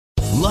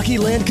Lucky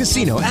Land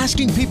Casino,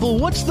 asking people,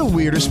 what's the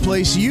weirdest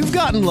place you've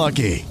gotten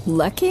lucky?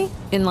 Lucky?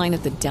 In line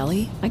at the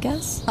deli, I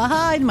guess?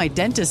 Aha, in my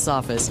dentist's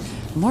office.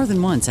 More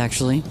than once,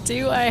 actually.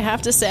 Do I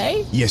have to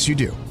say? Yes, you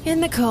do. In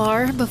the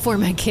car before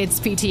my kids'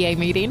 PTA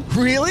meeting.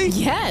 Really?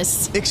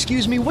 Yes.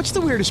 Excuse me, what's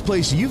the weirdest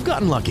place you've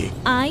gotten lucky?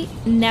 I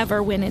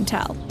never win and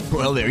tell.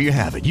 Well, there you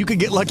have it. You can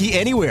get lucky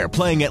anywhere,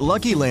 playing at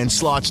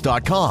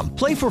LuckyLandSlots.com.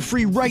 Play for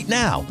free right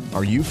now.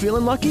 Are you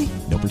feeling lucky?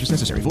 No purchase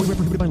necessary. Void where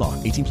prohibited by law.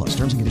 18 plus.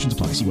 Terms and conditions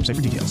apply. See website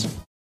for details.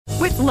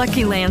 With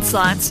Lucky Land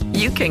Slots,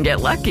 you can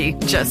get lucky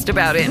just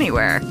about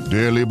anywhere.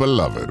 Dearly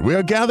beloved, we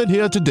are gathered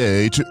here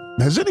today to...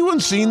 Has anyone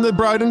seen the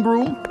bride and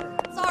groom?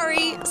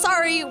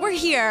 Sorry, we're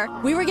here.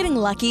 We were getting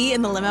lucky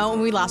in the limo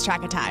and we lost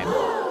track of time.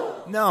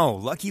 No,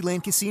 Lucky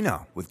Land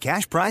Casino, with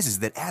cash prizes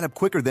that add up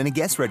quicker than a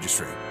guest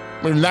registry.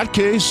 In that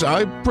case,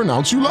 I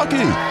pronounce you lucky.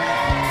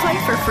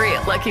 Play for free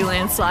at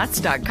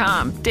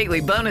LuckyLandSlots.com.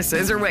 Daily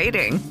bonuses are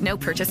waiting. No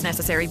purchase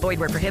necessary. Void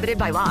where prohibited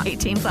by law.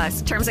 18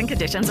 plus. Terms and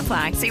conditions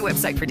apply. See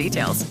website for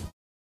details.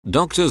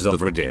 Doctors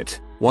of Reddit,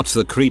 what's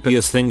the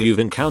creepiest thing you've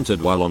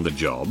encountered while on the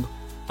job?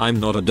 I'm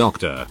not a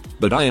doctor,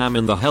 but I am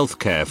in the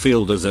healthcare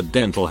field as a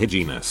dental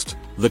hygienist.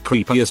 The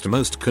creepiest,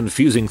 most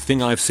confusing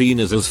thing I've seen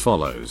is as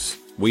follows.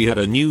 We had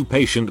a new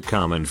patient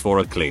come in for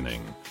a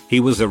cleaning. He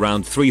was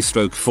around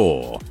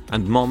 3-4,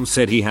 and mom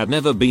said he had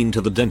never been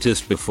to the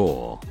dentist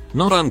before.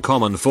 Not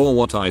uncommon for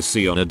what I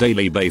see on a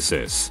daily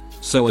basis.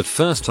 So at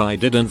first I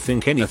didn't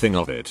think anything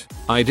of it.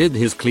 I did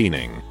his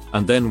cleaning,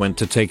 and then went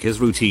to take his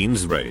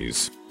routine's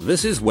rays.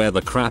 This is where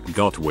the crap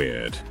got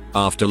weird.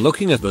 After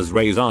looking at those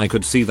rays, I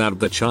could see that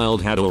the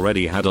child had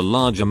already had a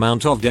large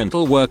amount of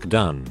dental work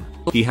done.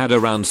 He had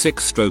around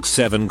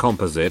 6-7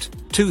 composite,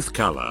 tooth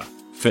color,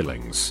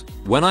 fillings.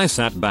 When I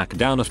sat back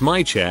down at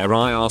my chair,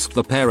 I asked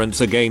the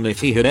parents again if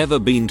he had ever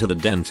been to the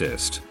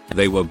dentist.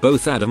 They were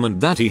both adamant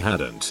that he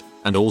hadn't,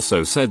 and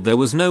also said there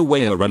was no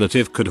way a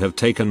relative could have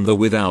taken the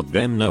without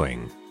them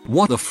knowing.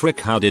 What the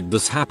frick, how did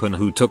this happen?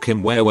 Who took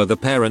him? Where were the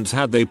parents?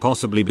 Had they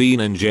possibly been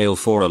in jail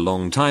for a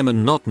long time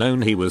and not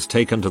known he was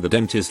taken to the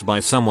dentist by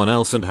someone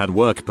else and had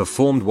work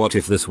performed? What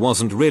if this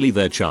wasn't really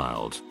their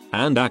child,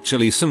 and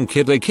actually some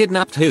kid they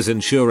kidnapped? His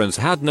insurance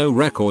had no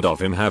record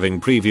of him having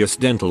previous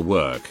dental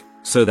work,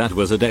 so that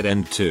was a dead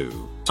end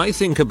too. I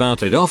think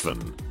about it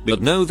often,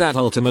 but know that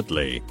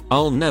ultimately,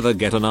 I'll never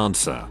get an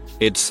answer.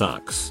 It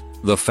sucks.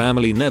 The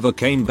family never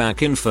came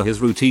back in for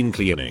his routine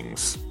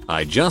cleanings.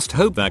 I just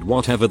hope that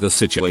whatever the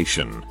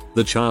situation,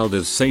 the child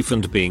is safe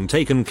and being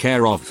taken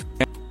care of.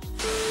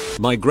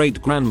 My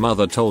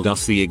great-grandmother told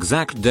us the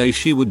exact day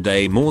she would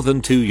die more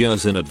than 2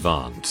 years in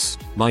advance.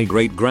 My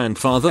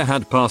great-grandfather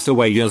had passed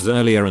away years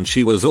earlier and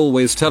she was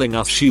always telling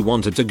us she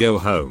wanted to go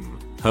home.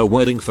 Her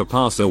wedding for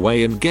pass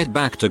away and get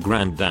back to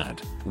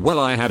granddad. Well,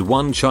 I had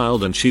one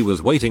child and she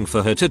was waiting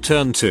for her to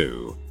turn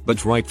 2.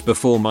 But right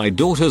before my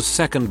daughter's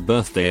 2nd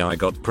birthday I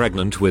got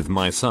pregnant with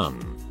my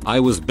son. I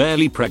was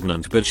barely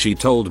pregnant, but she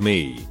told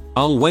me,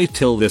 I'll wait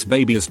till this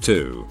baby is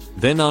 2,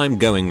 then I'm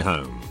going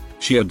home.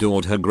 She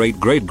adored her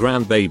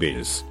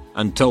great-great-grandbabies,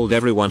 and told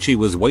everyone she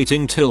was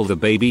waiting till the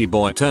baby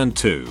boy turned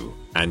 2,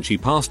 and she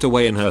passed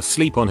away in her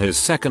sleep on his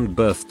 2nd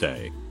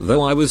birthday.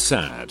 Though I was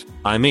sad.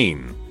 I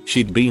mean,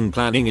 she'd been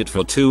planning it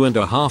for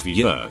 2.5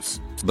 years.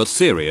 But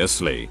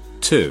seriously,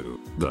 to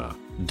the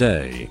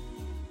day.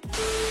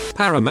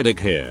 Paramedic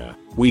here.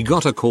 We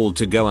got a call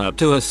to go out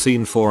to a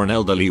scene for an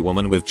elderly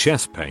woman with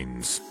chest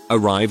pains.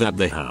 Arrive at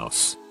the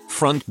house.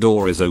 Front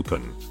door is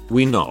open.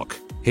 We knock.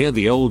 Hear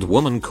the old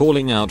woman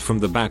calling out from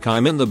the back.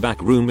 I'm in the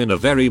back room in a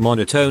very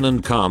monotone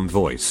and calm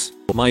voice.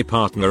 My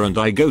partner and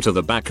I go to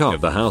the back of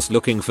the house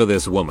looking for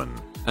this woman.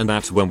 And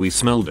that's when we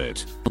smelled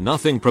it.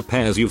 Nothing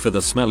prepares you for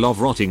the smell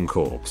of rotting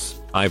corpse.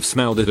 I've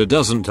smelled it a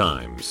dozen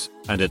times,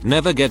 and it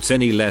never gets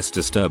any less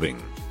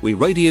disturbing. We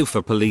radio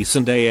for police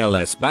and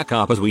ALS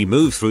backup as we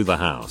move through the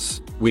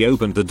house. We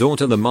opened the door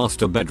to the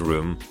master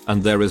bedroom,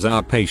 and there is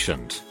our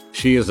patient.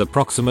 She is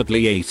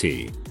approximately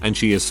 80, and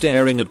she is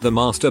staring at the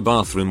master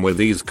bathroom with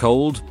these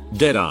cold,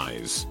 dead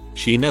eyes.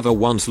 She never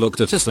once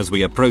looked at us as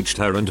we approached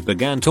her and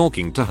began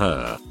talking to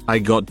her. I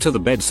got to the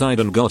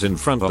bedside and got in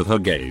front of her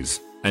gaze,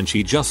 and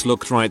she just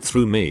looked right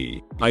through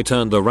me. I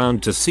turned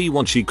around to see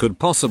what she could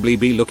possibly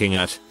be looking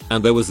at,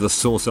 and there was the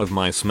source of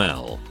my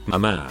smell. A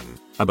man,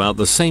 about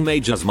the same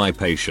age as my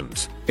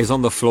patient, is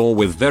on the floor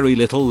with very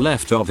little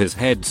left of his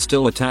head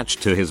still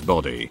attached to his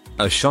body.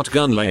 A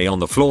shotgun lay on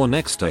the floor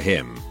next to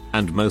him,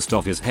 and most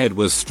of his head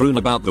was strewn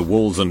about the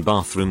walls and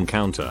bathroom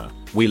counter.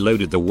 We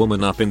loaded the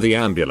woman up in the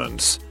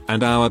ambulance,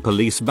 and our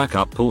police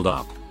backup pulled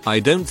up. I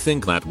don't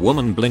think that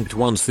woman blinked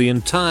once the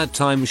entire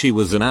time she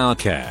was in our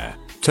care.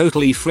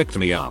 Totally fricked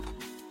me up.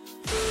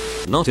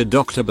 Not a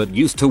doctor, but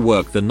used to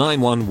work the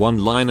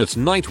 911 line at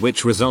night,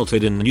 which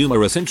resulted in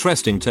numerous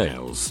interesting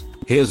tales.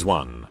 Here's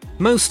one.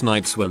 Most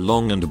nights were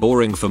long and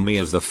boring for me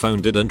as the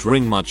phone didn't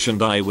ring much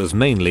and I was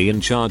mainly in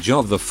charge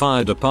of the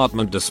fire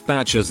department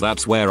dispatchers.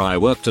 That's where I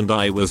worked and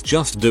I was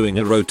just doing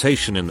a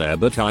rotation in there,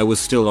 but I was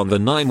still on the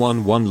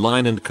 911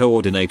 line and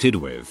coordinated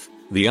with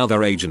the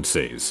other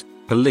agencies,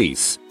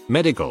 police,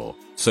 medical,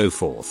 so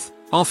forth.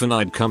 Often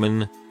I'd come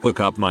in, hook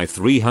up my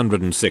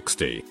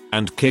 360,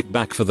 and kick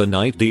back for the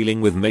night dealing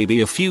with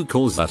maybe a few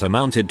calls that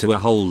amounted to a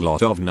whole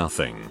lot of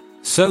nothing.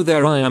 So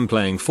there I am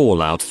playing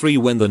Fallout 3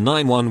 when the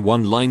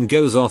 911 line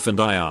goes off and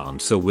I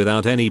answer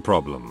without any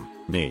problem.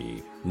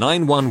 Me.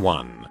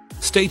 911.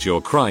 State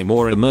your crime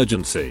or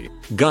emergency.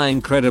 Guy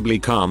incredibly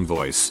calm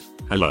voice.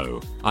 Hello.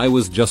 I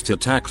was just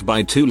attacked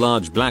by 2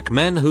 large black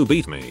men who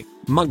beat me,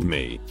 mugged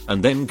me,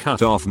 and then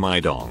cut off my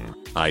dong.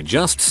 I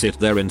just sit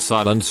there in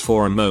silence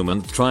for a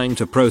moment trying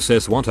to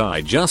process what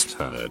I just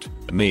heard.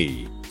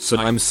 Me. So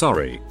I'm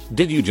sorry.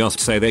 Did you just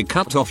say they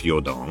cut off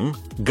your dong?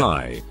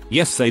 Guy.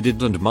 Yes they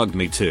did and mugged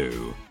me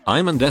too.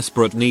 I'm in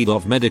desperate need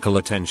of medical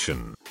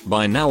attention.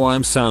 By now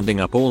I'm sounding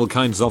up all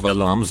kinds of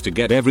alarms to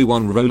get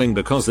everyone rolling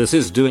because this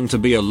is doing to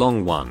be a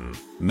long one.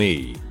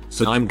 Me.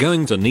 So I'm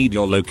going to need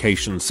your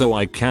location so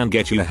I can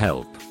get you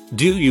help.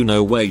 Do you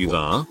know where you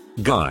are?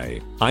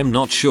 Guy. I'm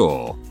not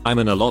sure. I'm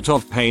in a lot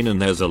of pain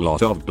and there's a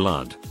lot of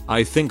blood.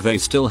 I think they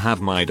still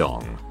have my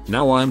dong.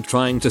 Now I'm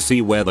trying to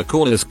see where the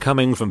call is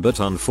coming from but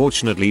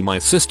unfortunately my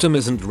system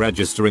isn't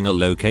registering a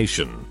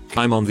location.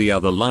 I'm on the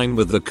other line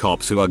with the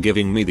cops who are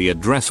giving me the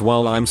address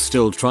while I'm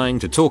still trying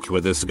to talk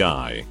with this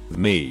guy.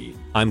 Me.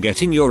 I'm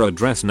getting your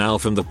address now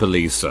from the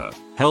police sir.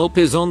 Help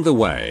is on the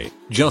way.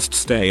 Just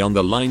stay on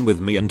the line with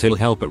me until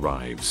help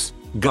arrives.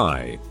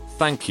 Guy.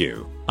 Thank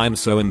you. I'm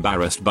so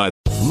embarrassed by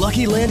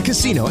Lucky Land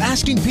Casino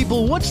asking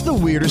people what's the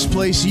weirdest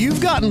place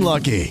you've gotten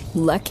lucky?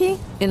 Lucky?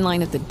 In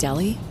line at the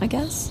deli, I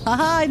guess?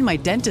 Aha, in my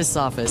dentist's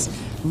office.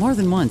 More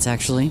than once,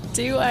 actually.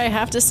 Do I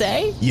have to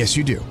say? Yes,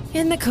 you do.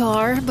 In the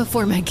car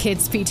before my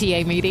kids'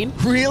 PTA meeting.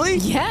 Really?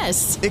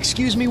 Yes.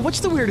 Excuse me,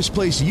 what's the weirdest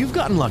place you've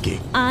gotten lucky?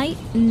 I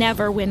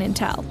never win and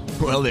tell.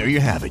 Well, there you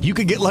have it. You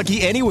can get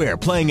lucky anywhere,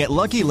 playing at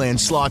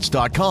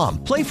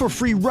LuckyLandSlots.com. Play for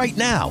free right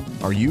now.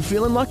 Are you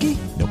feeling lucky?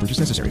 No purchase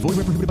necessary. Void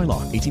where prohibited by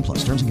law. 18 plus.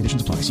 Terms and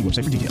conditions apply. See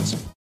website for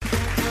details.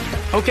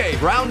 Okay,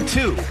 round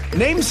 2.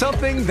 Name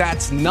something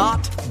that's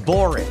not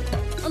boring.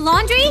 A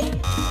laundry?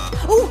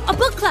 Ooh, a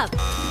book club.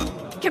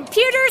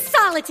 Computer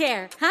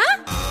solitaire,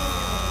 huh?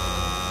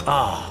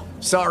 Ah,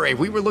 sorry.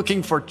 We were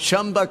looking for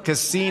Chumba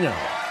Casino.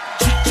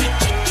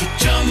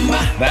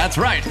 That's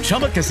right.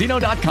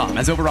 ChumbaCasino.com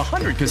has over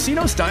 100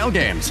 casino-style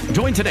games.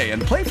 Join today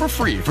and play for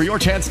free for your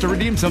chance to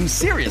redeem some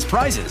serious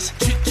prizes.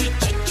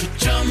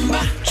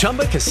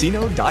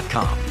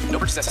 ChumbaCasino.com. No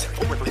purchase necessary.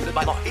 Void where prohibited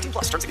by law. 18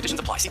 plus. Terms and conditions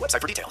apply. See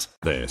website for details.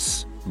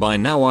 this. By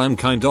now I'm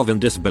kind of in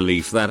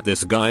disbelief that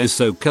this guy is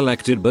so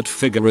collected, but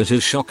figure it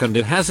is shock and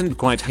it hasn't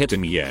quite hit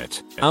him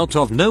yet. Out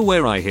of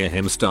nowhere I hear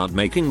him start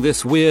making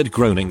this weird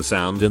groaning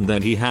sound and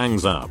then he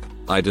hangs up.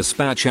 I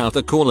dispatch out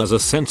the call as a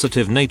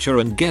sensitive nature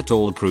and get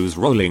all crews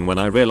rolling when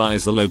I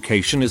realize the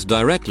location is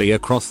directly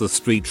across the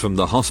street from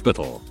the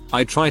hospital.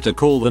 I try to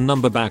call the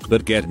number back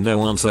but get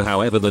no answer.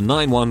 However, the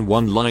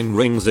 911 line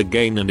rings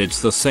again and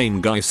it's the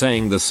same guy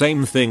saying the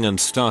same thing and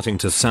starting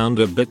to sound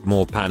a bit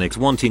more panicked,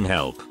 wanting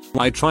help.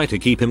 I try to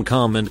keep him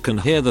calm and can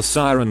hear the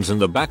sirens in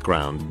the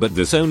background, but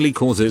this only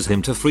causes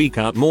him to freak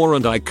out more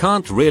and I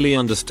can't really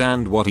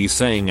understand what he's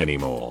saying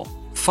anymore.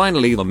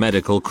 Finally the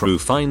medical crew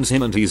finds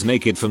him and he's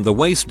naked from the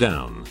waist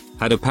down,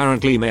 had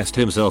apparently messed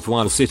himself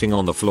while sitting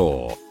on the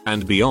floor,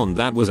 and beyond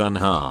that was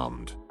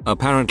unharmed.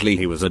 Apparently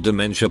he was a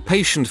dementia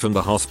patient from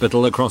the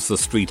hospital across the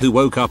street who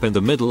woke up in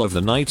the middle of the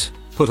night,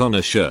 put on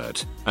a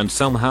shirt, and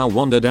somehow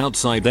wandered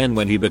outside. Then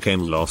when he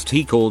became lost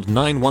he called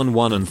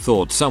 911 and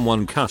thought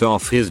someone cut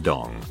off his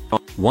dong.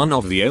 One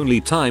of the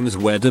only times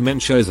where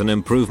dementia is an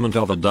improvement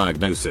of a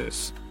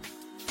diagnosis.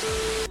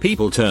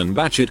 People turn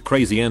batshit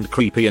crazy and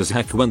creepy as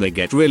heck when they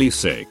get really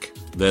sick.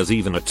 There's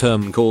even a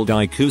term called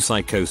IQ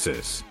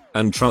psychosis.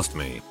 And trust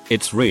me,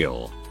 it's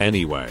real.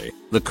 Anyway,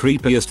 the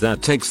creepiest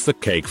that takes the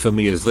cake for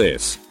me is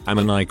this. I'm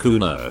an IQ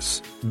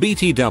nurse.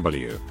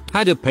 BTW.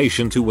 Had a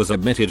patient who was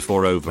admitted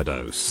for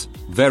overdose.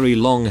 Very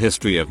long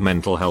history of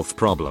mental health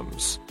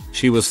problems.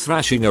 She was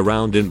thrashing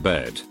around in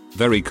bed.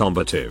 Very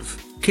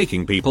combative.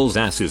 Kicking people's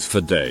asses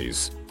for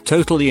days.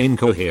 Totally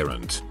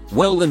incoherent.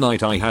 Well, the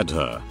night I had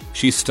her,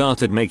 she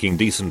started making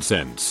decent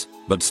sense,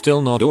 but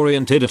still not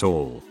oriented at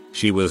all.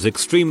 She was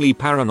extremely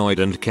paranoid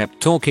and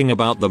kept talking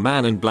about the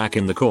man in black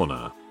in the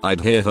corner. I'd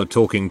hear her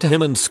talking to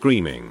him and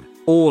screaming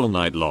all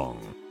night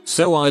long.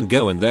 So I'd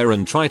go in there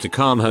and try to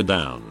calm her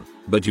down,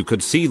 but you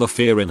could see the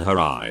fear in her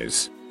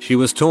eyes. She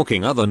was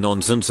talking other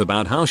nonsense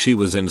about how she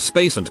was in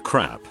space and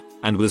crap,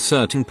 and with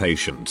certain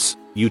patients,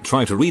 you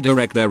try to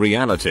redirect their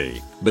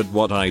reality, but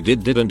what I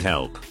did didn't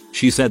help.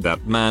 She said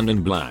that man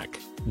in black.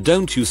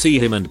 Don't you see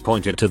him, and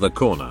pointed to the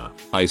corner.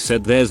 I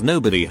said there's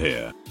nobody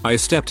here. I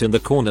stepped in the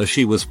corner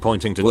she was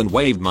pointing to and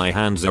waved my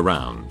hands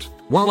around.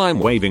 While I'm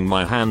waving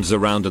my hands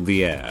around in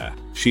the air,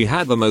 she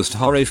had the most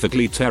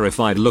horrifically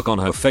terrified look on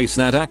her face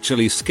that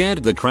actually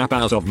scared the crap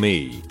out of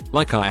me,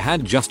 like I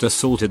had just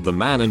assaulted the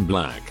man in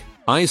black.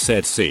 I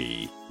said,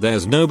 see,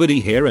 there's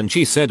nobody here, and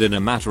she said in a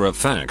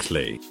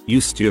matter-of-factly,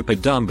 you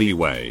stupid dumby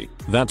way,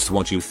 that's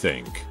what you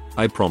think.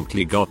 I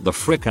promptly got the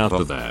frick out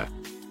of there.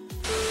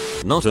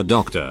 Not a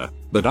doctor,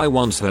 but I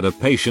once had a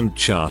patient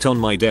chart on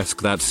my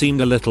desk that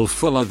seemed a little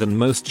fuller than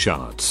most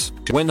charts.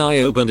 When I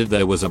opened it,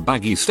 there was a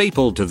baggie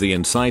stapled to the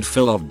inside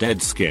full of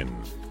dead skin,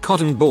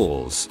 cotton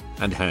balls,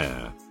 and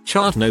hair.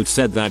 Chart note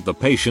said that the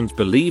patient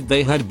believed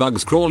they had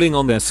bugs crawling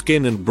on their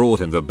skin and brought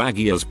in the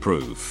baggie as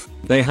proof.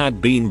 They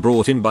had been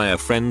brought in by a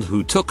friend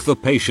who took the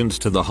patient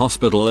to the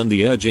hospital and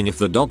the urging of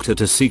the doctor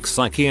to seek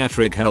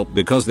psychiatric help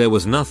because there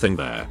was nothing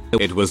there.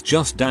 It was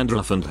just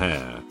dandruff and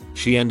hair.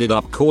 She ended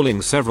up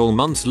calling several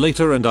months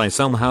later and I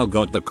somehow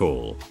got the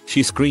call.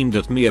 She screamed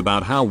at me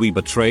about how we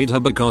betrayed her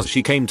because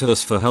she came to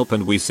us for help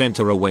and we sent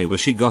her away where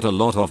she got a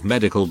lot of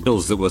medical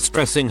bills that were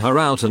stressing her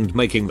out and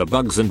making the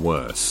bugs and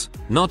worse.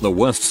 Not the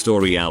worst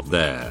story out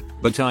there,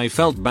 but I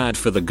felt bad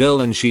for the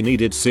girl and she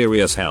needed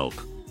serious help.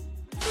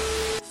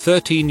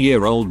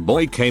 13-year-old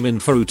boy came in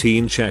for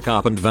routine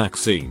checkup and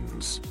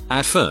vaccines.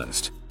 At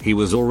first, he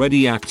was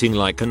already acting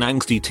like an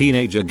angsty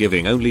teenager,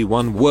 giving only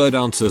one-word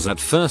answers at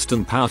first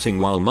and pouting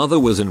while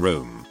mother was in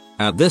room.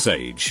 At this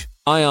age,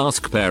 I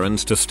ask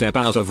parents to step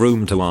out of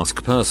room to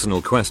ask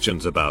personal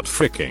questions about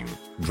fricking,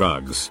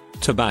 drugs,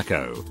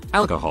 tobacco,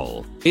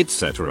 alcohol,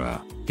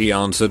 etc. He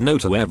answered no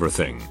to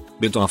everything,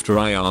 but after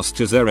I asked,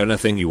 "Is there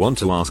anything you want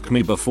to ask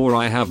me before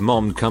I have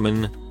mom come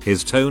in?"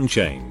 his tone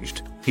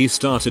changed. He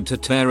started to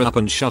tear up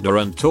and shudder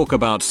and talk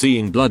about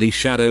seeing bloody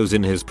shadows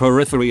in his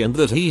periphery and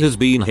that he has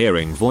been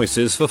hearing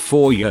voices for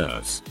 4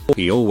 years.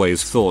 He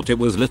always thought it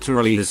was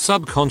literally his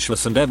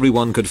subconscious and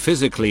everyone could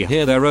physically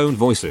hear their own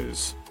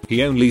voices.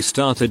 He only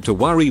started to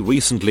worry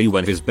recently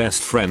when his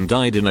best friend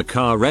died in a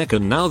car wreck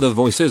and now the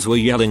voices were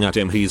yelling at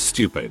him he's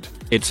stupid.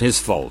 It's his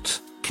fault.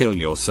 Kill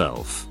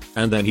yourself.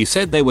 And then he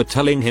said they were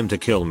telling him to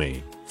kill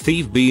me.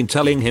 They've been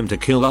telling him to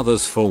kill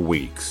others for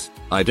weeks.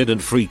 I didn't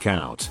freak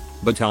out,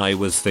 but I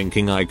was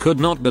thinking I could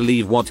not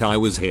believe what I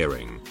was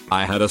hearing.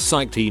 I had a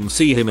psych team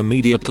see him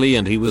immediately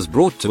and he was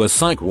brought to a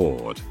psych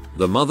ward.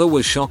 The mother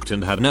was shocked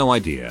and had no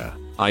idea.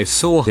 I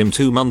saw him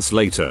 2 months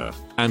later,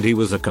 and he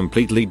was a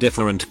completely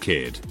different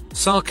kid.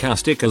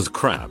 Sarcastic as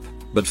crap,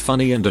 but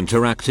funny and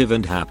interactive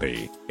and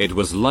happy. It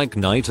was like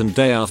night and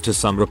day after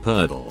some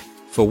repurdle.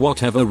 For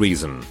whatever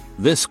reason,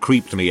 this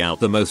creeped me out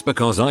the most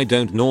because I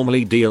don't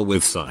normally deal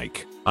with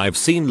psych. I've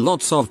seen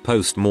lots of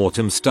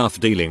post-mortem stuff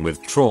dealing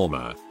with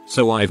trauma,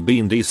 so I've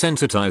been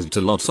desensitized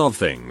to lots of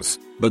things,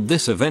 but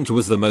this event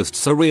was the most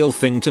surreal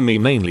thing to me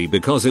mainly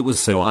because it was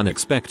so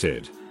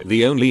unexpected.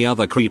 The only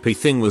other creepy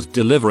thing was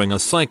delivering a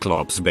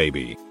cyclops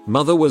baby.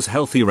 Mother was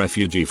healthy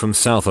refugee from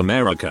South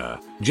America,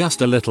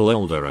 just a little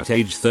older at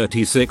age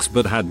 36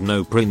 but had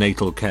no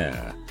prenatal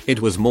care. It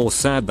was more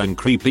sad than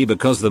creepy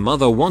because the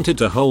mother wanted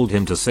to hold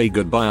him to say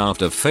goodbye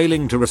after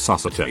failing to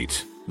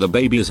resuscitate. The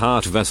baby's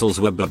heart vessels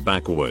were built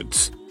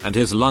backwards, and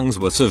his lungs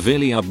were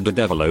severely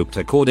underdeveloped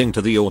according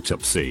to the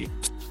autopsy.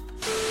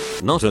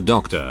 Not a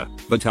doctor,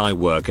 but I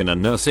work in a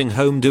nursing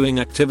home doing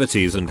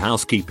activities and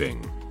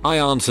housekeeping. I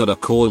answered a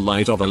call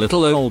light of a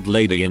little old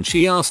lady and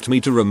she asked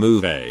me to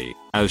remove a,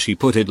 as she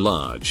put it,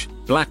 large,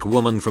 black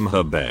woman from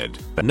her bed.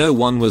 No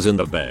one was in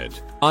the bed.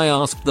 I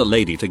asked the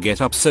lady to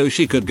get up so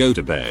she could go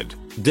to bed.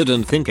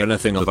 Didn't think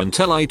anything of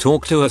until I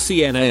talked to her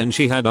CNA and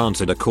she had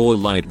answered a call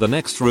light the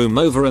next room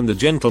over and the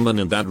gentleman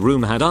in that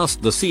room had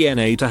asked the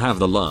CNA to have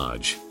the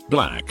large,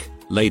 black,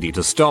 lady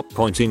to stop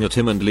pointing at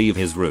him and leave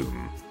his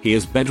room. He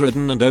is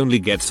bedridden and only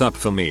gets up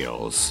for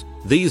meals.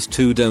 These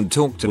two don't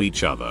talk to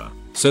each other,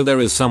 so there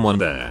is someone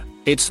there.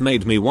 It's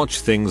made me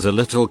watch things a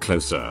little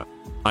closer.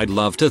 I'd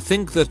love to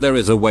think that there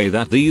is a way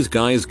that these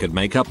guys could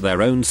make up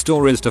their own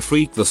stories to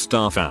freak the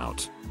staff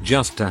out,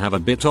 just to have a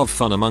bit of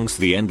fun amongst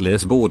the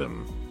endless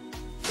boredom.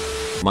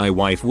 My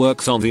wife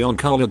works on the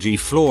oncology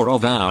floor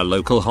of our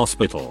local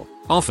hospital.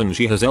 Often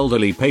she has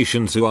elderly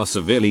patients who are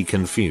severely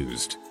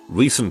confused.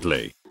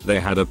 Recently,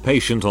 they had a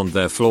patient on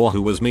their floor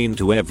who was mean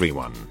to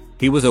everyone.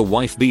 He was a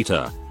wife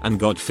beater and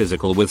got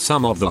physical with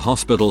some of the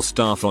hospital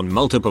staff on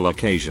multiple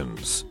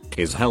occasions.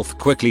 His health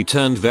quickly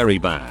turned very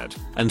bad,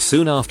 and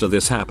soon after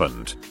this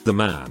happened, the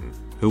man,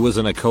 who was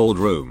in a cold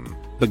room,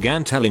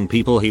 began telling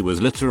people he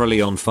was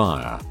literally on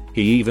fire.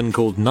 He even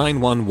called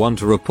 911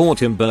 to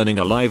report him burning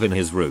alive in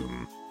his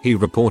room. He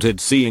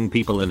reported seeing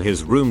people in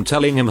his room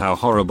telling him how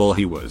horrible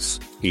he was.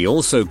 He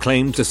also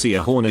claimed to see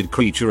a horned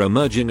creature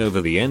emerging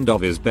over the end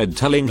of his bed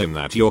telling him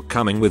that "You're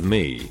coming with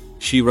me."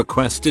 She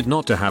requested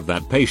not to have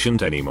that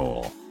patient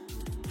anymore.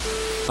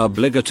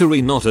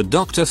 Obligatory not a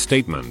doctor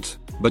statement,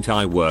 but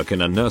I work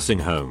in a nursing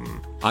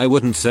home. I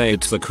wouldn't say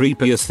it's the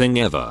creepiest thing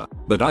ever,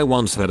 but I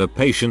once had a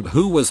patient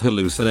who was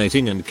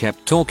hallucinating and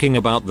kept talking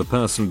about the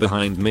person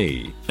behind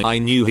me. I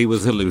knew he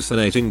was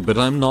hallucinating, but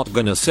I'm not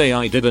gonna say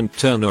I didn't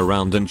turn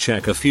around and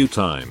check a few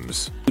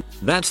times.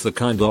 That's the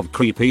kind of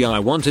creepy I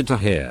wanted to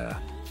hear.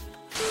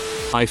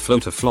 I flew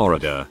to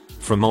Florida,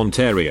 from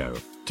Ontario,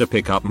 to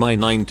pick up my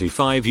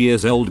 95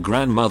 years old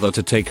grandmother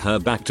to take her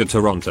back to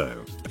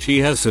Toronto. She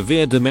has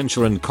severe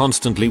dementia and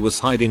constantly was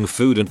hiding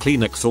food and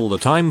Kleenex all the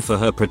time for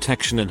her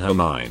protection in her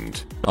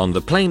mind. On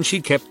the plane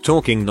she kept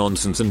talking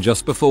nonsense and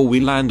just before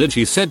we landed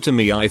she said to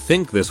me, "I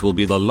think this will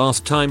be the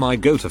last time I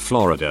go to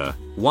Florida.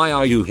 Why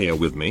are you here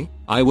with me?"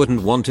 I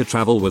wouldn't want to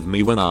travel with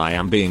me when I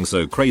am being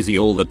so crazy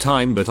all the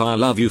time, but I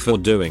love you for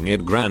doing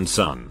it,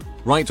 grandson.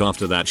 Right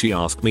after that she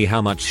asked me how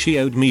much she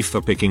owed me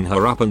for picking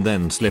her up and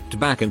then slipped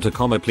back into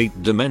complete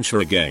dementia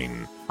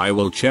again. I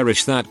will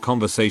cherish that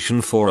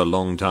conversation for a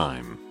long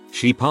time.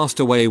 She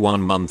passed away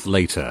 1 month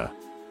later.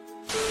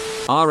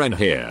 RN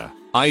here.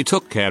 I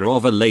took care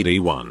of a lady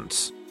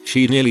once.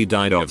 She nearly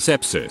died of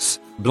sepsis,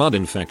 blood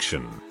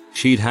infection.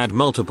 She'd had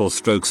multiple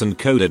strokes and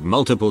coded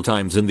multiple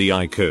times in the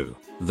ICU.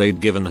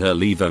 They'd given her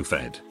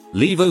Levofed.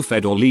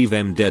 Levofed or leave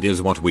em dead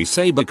is what we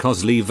say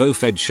because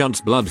Levofed shunts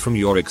blood from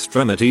your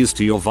extremities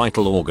to your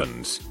vital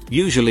organs,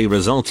 usually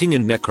resulting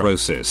in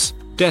necrosis,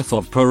 death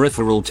of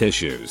peripheral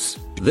tissues.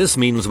 This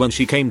means when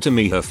she came to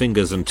me her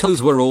fingers and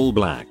toes were all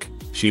black.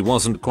 She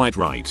wasn't quite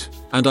right,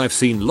 and I've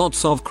seen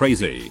lots of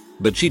crazy,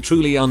 but she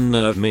truly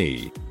unnerved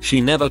me. She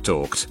never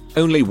talked,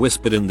 only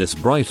whispered in this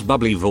bright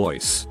bubbly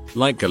voice,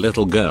 like a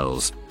little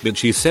girl's, but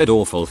she said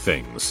awful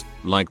things,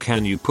 like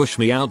can you push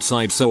me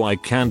outside so I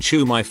can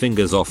chew my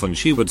fingers off, and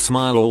she would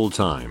smile all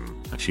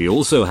time. She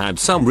also had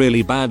some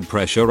really bad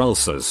pressure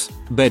ulcers,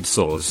 bed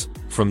sores,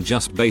 from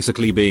just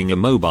basically being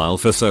immobile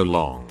for so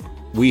long.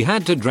 We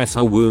had to dress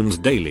her wounds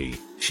daily.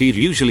 She'd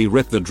usually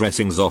rip the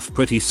dressings off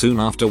pretty soon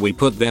after we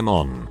put them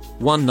on.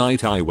 One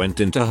night I went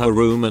into her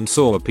room and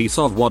saw a piece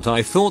of what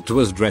I thought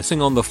was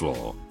dressing on the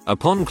floor.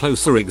 Upon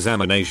closer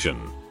examination,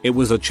 it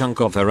was a chunk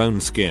of her own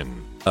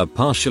skin. A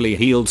partially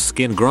healed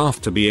skin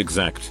graft to be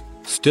exact.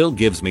 Still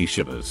gives me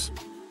shivers.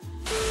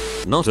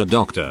 Not a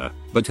doctor,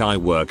 but I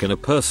work in a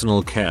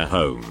personal care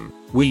home.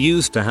 We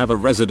used to have a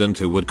resident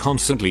who would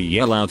constantly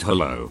yell out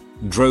hello.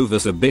 Drove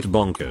us a bit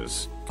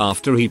bonkers.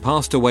 After he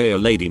passed away a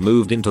lady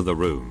moved into the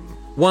room.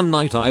 One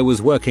night I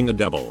was working a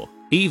double,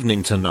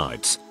 evening to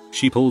nights.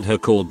 She pulled her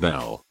call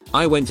bell.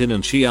 I went in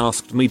and she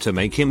asked me to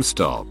make him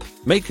stop.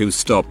 Make who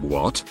stop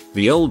what?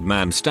 The old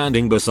man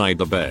standing beside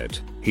the bed.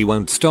 He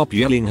won't stop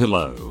yelling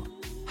hello.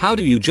 How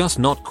do you just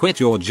not quit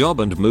your job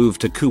and move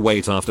to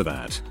Kuwait after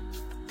that?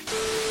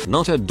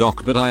 Not a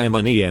doc, but I am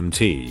an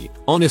EMT.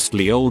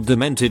 Honestly, old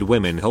demented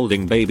women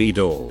holding baby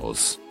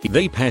dolls.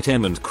 They pet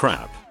em and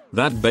crap.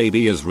 That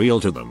baby is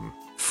real to them.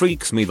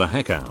 Freaks me the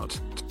heck out.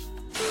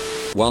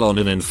 While on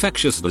an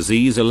infectious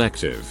disease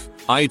elective,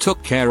 I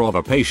took care of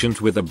a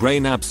patient with a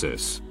brain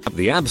abscess.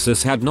 The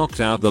abscess had knocked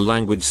out the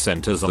language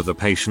centers of the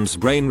patient's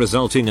brain,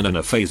 resulting in an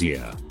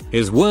aphasia.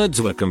 His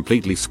words were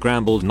completely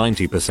scrambled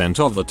 90%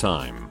 of the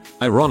time.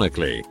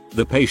 Ironically,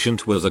 the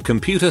patient was a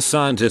computer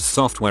scientist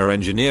software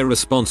engineer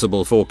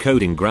responsible for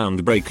coding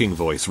groundbreaking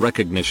voice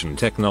recognition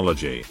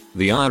technology.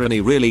 The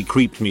irony really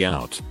creeped me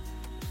out.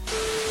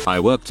 I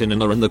worked in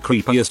an ER, and the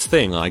creepiest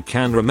thing I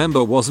can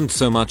remember wasn't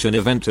so much an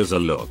event as a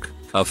look.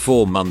 A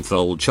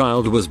 4-month-old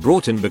child was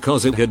brought in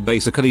because it had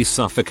basically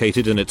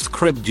suffocated in its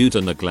crib due to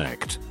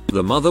neglect.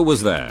 The mother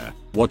was there,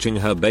 watching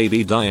her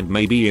baby die, and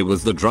maybe it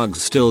was the drugs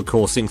still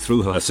coursing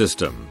through her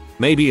system.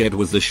 Maybe it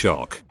was the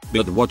shock,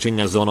 but watching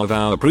as one of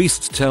our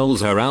priests tells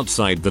her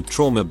outside that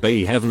trauma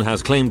bay heaven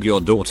has claimed your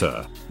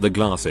daughter, the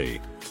glassy,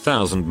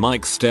 1,000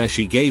 mic stare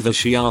she gave as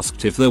she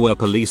asked if there were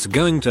police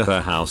going to her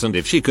house and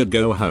if she could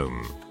go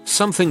home.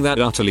 Something that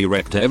utterly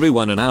wrecked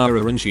everyone in our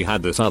ER, and she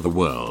had this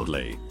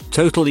otherworldly,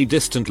 totally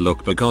distant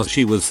look because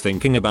she was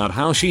thinking about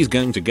how she's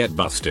going to get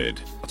busted.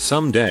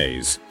 Some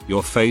days,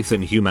 your faith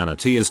in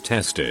humanity is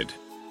tested.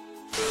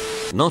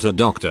 Not a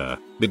doctor,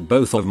 but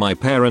both of my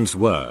parents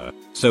were,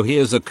 so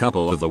here's a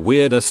couple of the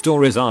weirder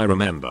stories I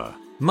remember.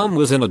 Mum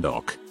was in a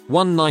doc.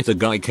 One night a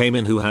guy came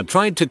in who had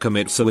tried to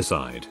commit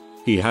suicide.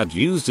 He had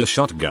used a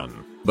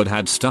shotgun, but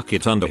had stuck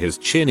it under his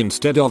chin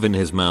instead of in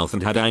his mouth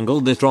and had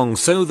angled it wrong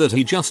so that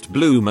he just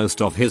blew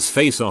most of his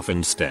face off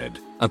instead.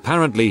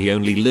 Apparently he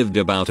only lived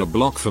about a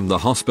block from the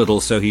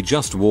hospital, so he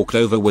just walked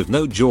over with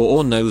no jaw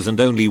or nose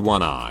and only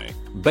one eye.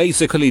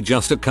 Basically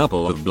just a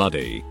couple of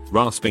bloody,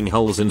 rasping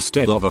holes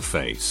instead of a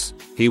face.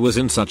 He was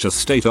in such a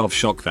state of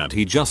shock that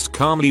he just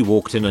calmly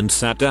walked in and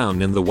sat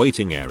down in the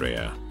waiting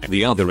area.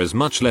 The other is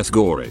much less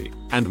gory,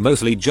 and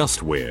mostly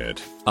just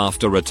weird.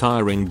 After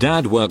retiring,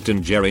 Dad worked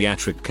in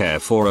geriatric care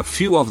for a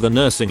few of the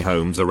nursing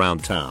homes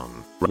around town.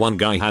 One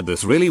guy had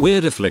this really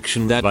weird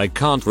affliction that I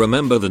can't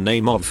remember the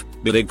name of,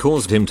 but it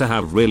caused him to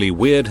have really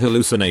weird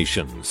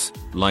hallucinations,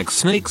 like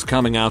snakes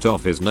coming out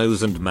of his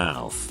nose and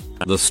mouth.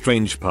 The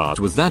strange part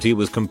was that he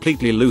was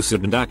completely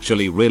lucid and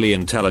actually really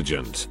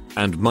intelligent,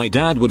 and my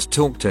dad would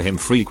talk to him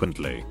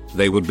frequently.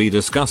 They would be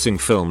discussing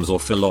films or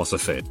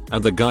philosophy,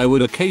 and the guy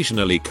would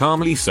occasionally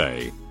calmly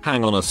say,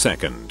 "Hang on a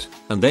second,"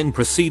 and then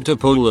proceed to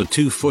pull a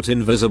 2-foot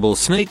invisible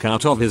snake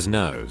out of his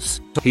nose.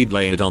 He'd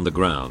lay it on the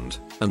ground,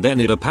 and then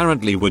it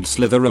apparently would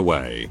slither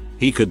away.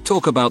 He could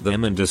talk about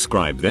them and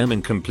describe them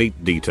in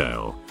complete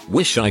detail.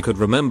 Wish I could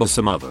remember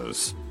some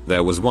others.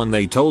 There was one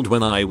they told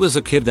when I was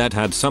a kid that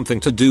had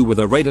something to do with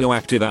a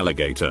radioactive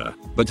alligator,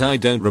 but I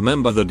don't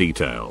remember the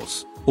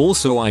details.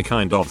 Also, I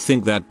kind of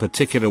think that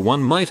particular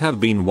one might have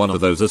been one of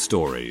those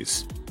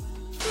stories.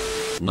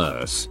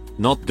 Nurse,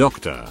 not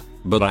doctor,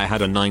 but I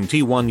had a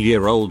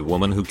 91-year-old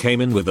woman who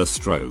came in with a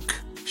stroke.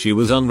 She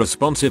was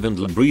unresponsive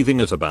and breathing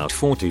at about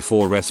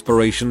 44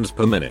 respirations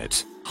per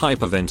minute,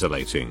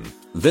 hyperventilating.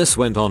 This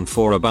went on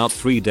for about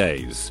 3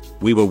 days.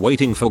 We were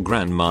waiting for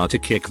grandma to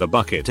kick the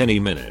bucket any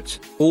minute.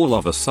 All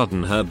of a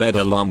sudden her bed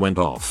alarm went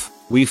off.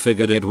 We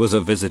figured it was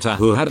a visitor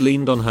who had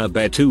leaned on her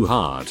bed too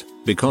hard,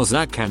 because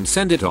that can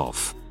send it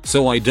off.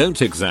 So I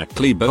don't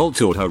exactly bolt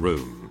to her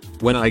room.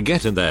 When I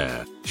get in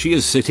there, she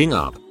is sitting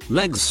up,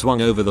 legs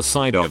swung over the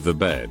side of the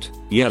bed,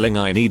 yelling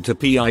I need to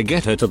pee. I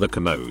get her to the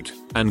commode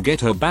and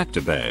get her back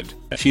to bed.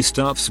 She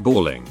starts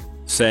bawling,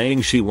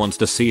 saying she wants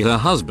to see her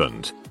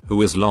husband,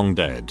 who is long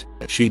dead.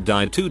 She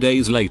died 2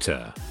 days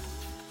later.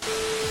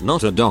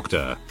 Not a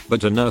doctor,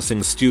 but a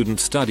nursing student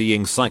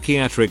studying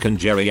psychiatric and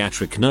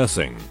geriatric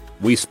nursing.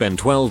 We spend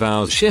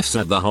 12-hour shifts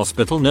at the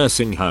hospital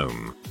nursing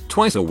home,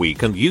 twice a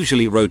week, and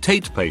usually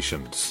rotate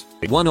patients.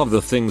 One of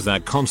the things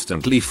that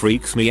constantly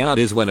freaks me out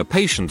is when a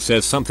patient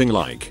says something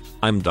like,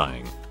 "I'm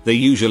dying." They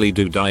usually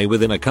do die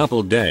within a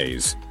couple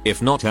days,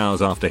 if not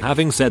hours after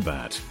having said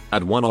that.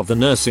 At one of the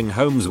nursing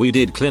homes we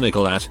did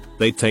clinical at,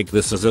 they take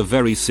this as a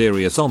very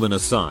serious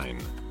ominous sign.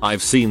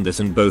 I've seen this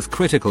in both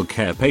critical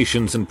care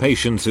patients and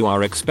patients who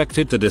are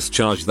expected to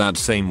discharge that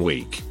same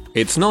week.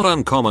 It's not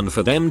uncommon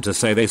for them to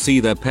say they see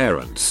their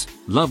parents,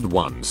 loved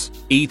ones,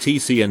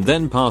 etc. and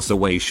then pass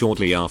away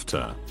shortly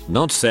after.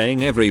 Not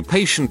saying every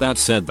patient that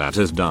said that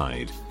has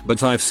died,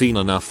 but I've seen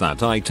enough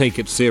that I take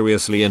it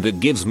seriously and it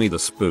gives me the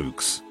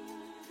spooks.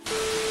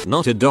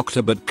 Not a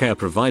doctor but care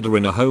provider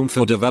in a home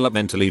for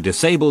developmentally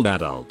disabled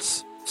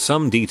adults.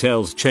 Some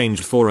details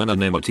changed for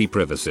anonymity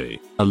privacy.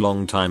 A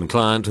long-time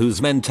client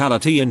whose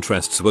mentality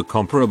interests were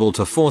comparable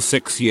to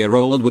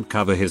 4-6-year-old would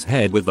cover his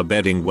head with the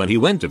bedding when he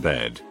went to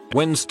bed.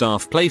 When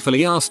staff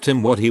playfully asked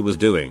him what he was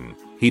doing,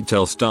 he'd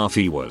tell staff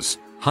he was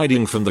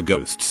hiding from the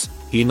ghosts.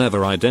 He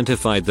never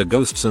identified the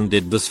ghosts and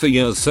did this for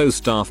years, so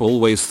staff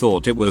always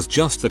thought it was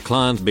just the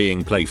client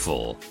being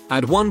playful.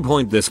 At one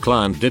point this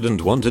client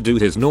didn't want to do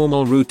his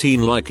normal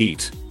routine like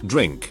eat,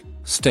 drink,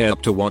 stay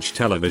up to watch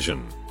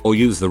television, or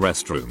use the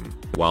restroom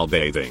while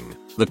bathing.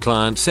 The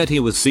client said he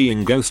was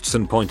seeing ghosts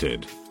and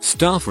pointed.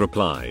 Staff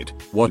replied,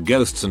 "What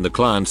ghosts?" and the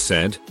client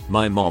said,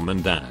 "My mom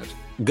and dad.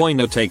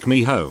 Gonna take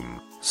me home."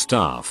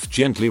 Staff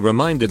gently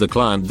reminded the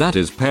client that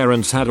his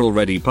parents had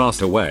already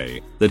passed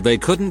away, that they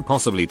couldn't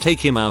possibly take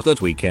him out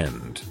that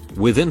weekend.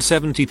 Within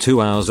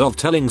 72 hours of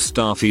telling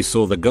staff he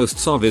saw the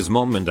ghosts of his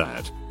mom and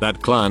dad,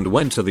 that client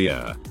went to the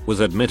ER, was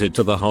admitted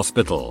to the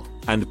hospital,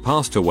 and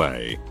passed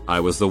away.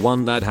 I was the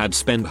one that had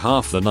spent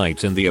half the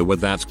night in the ER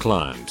with that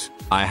client.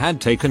 I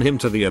had taken him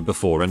to the ER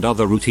before and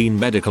other routine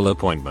medical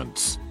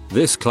appointments.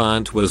 This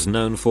client was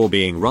known for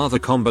being rather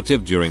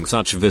combative during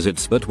such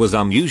visits but was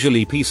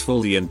unusually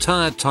peaceful the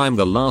entire time.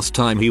 The last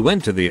time he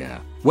went to the ER,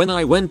 when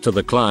I went to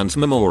the client's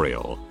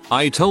memorial,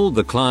 I told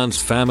the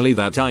client's family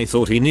that I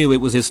thought he knew it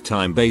was his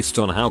time based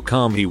on how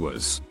calm he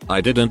was.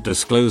 I didn't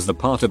disclose the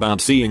part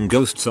about seeing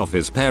ghosts of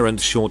his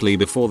parents shortly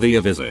before the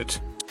ER visit.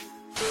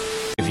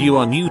 If you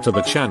are new to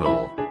the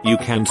channel, you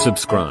can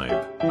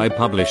subscribe. I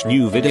publish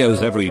new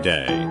videos every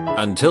day.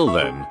 Until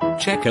then,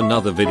 check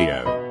another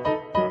video.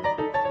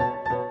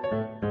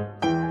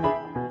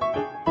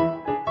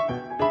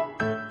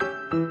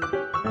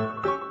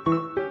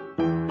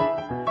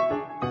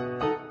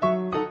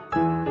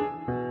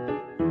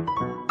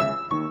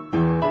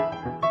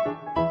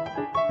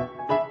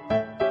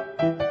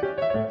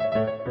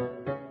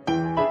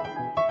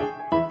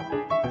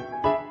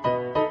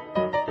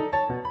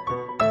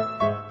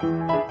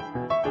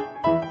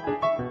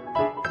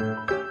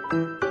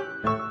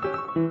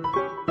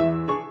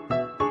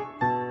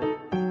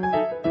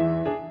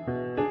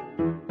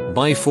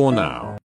 Bye for now.